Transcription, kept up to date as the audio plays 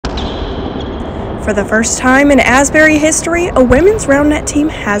For the first time in Asbury history, a women's Roundnet team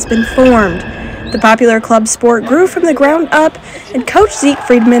has been formed. The popular club sport grew from the ground up, and Coach Zeke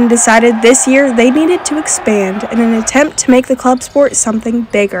Friedman decided this year they needed to expand in an attempt to make the club sport something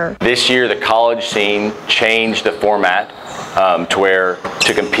bigger. This year, the college scene changed the format to where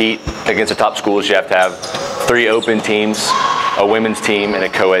to compete against the top schools, you have to have 3 open teams, a women's team, and a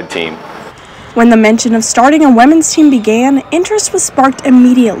co-ed team. When the mention of starting a women's team began, interest was sparked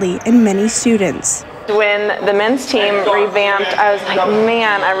immediately in many students. When the men's team revamped, I was like,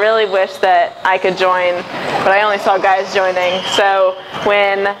 man, I really wish that I could join, but I only saw guys joining. So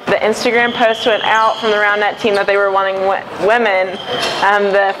when the Instagram post went out from the Roundnet team that they were wanting women,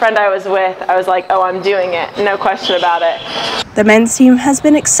 the friend I was with, I was like, oh, I'm doing it, no question about it. The men's team has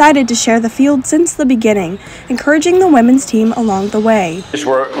been excited to share the field since the beginning, encouraging the women's team along the way.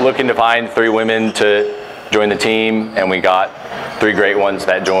 We're looking to find 3 women to join the team, and we got 3 great ones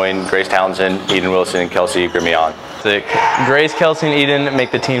that joined: Grace Townsend, Eden Wilson, and Kelsey Grimion. Grace, Kelsey, and Eden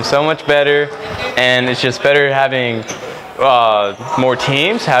make the team so much better, and it's just better having more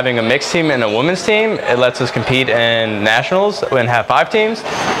teams, having a mixed team and a women's team. It lets us compete in nationals and have 5 teams,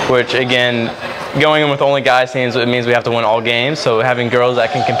 which again, going in with only guys teams, it means we have to win all games. So having girls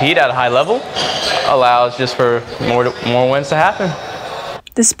that can compete at a high level allows just for more wins to happen.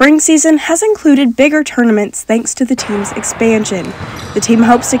 The spring season has included bigger tournaments thanks to the team's expansion. The team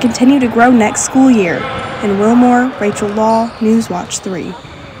hopes to continue to grow next school year. In Wilmore, Rachel Law, Newswatch 3.